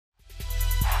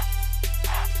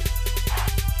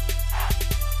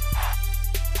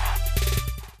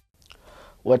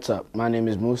What's up? My name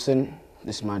is Muhsin.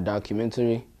 This is my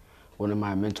documentary. One of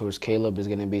my mentors, Caleb, is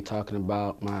going to be talking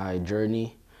about my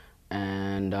journey.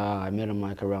 And I met him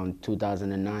like around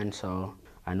 2009, so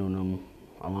I known him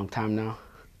a long time now.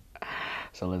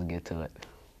 So let's get to it.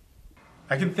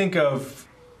 I can think of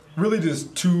really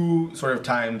just two sort of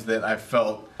times that I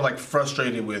felt like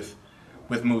frustrated with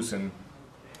Muhsin.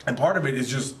 And part of it is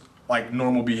just like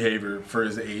normal behavior for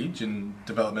his age and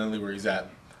developmentally where he's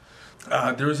at.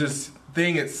 There was this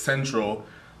thing at Central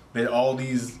that all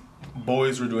these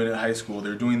boys were doing at high school. They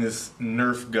were doing this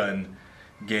Nerf gun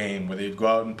game where they'd go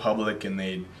out in public and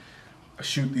they'd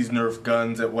shoot these Nerf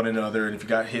guns at one another, and if you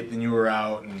got hit then you were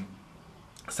out. And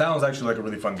it sounds actually like a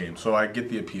really fun game, so I get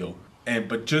the appeal.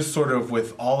 But just sort of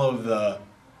with all of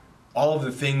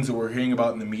the things that we're hearing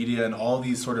about in the media and all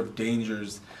these sort of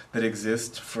dangers that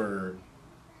exist for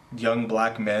young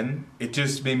black men, it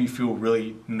just made me feel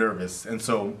really nervous. And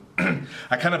so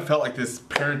I kind of felt like this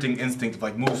parenting instinct of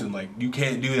like, Muhsin, like, you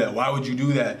can't do that. Why would you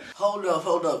do that? Hold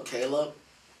up, Caleb.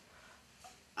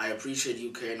 I appreciate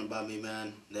you caring about me,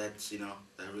 man. That's,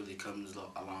 that really comes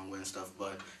a long way and stuff.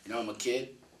 But, I'm a kid.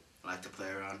 I like to play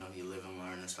around. You live and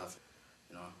learn and stuff.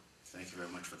 Thank you very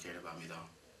much for caring about me,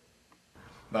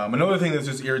 though. Another thing that's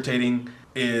just irritating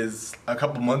is a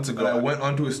couple months ago, I went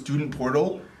onto a student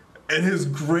portal and his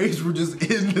grades were just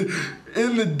in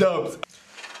the dumps.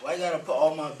 Well, I gotta put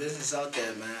all my business out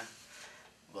there, man.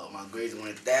 But my grades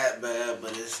weren't that bad,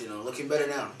 but it's, looking better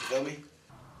now. You feel me?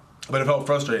 But it felt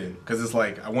frustrating because it's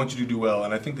like, I want you to do well,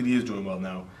 and I think that he is doing well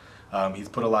now. He's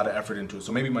put a lot of effort into it,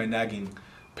 so maybe my nagging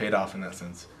paid off in that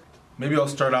sense. Maybe I'll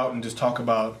start out and just talk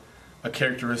about a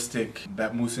characteristic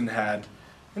that Muhsin had,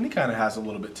 and he kind of has a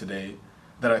little bit today,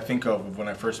 that I think of when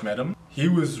I first met him. He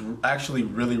was actually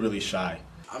really, really shy.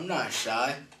 I'm not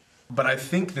shy. But I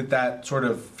think that sort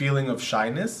of feeling of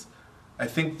shyness, I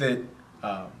think that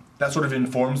that sort of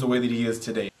informs the way that he is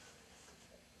today.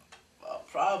 Well,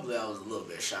 probably I was a little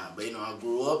bit shy, but I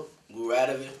grew out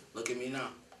of it. Look at me now,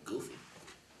 goofy.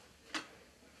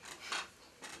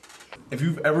 If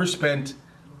you've ever spent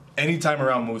any time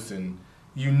around Muhsin,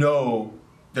 you know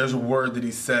there's a word that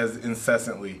he says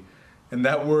incessantly, and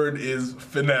that word is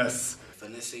finesse.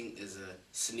 Finessing is a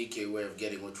sneaky way of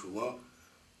getting what we want.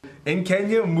 In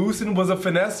Kenya, Muhsin was a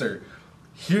finesser.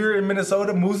 Here in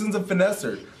Minnesota, Muhsin's a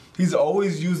finesser. He's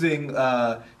always using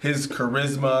his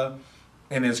charisma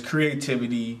and his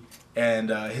creativity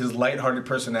and his lighthearted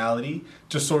personality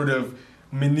to sort of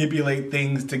manipulate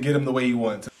things to get him the way he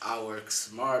wants. I work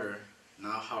smarter,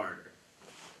 not harder.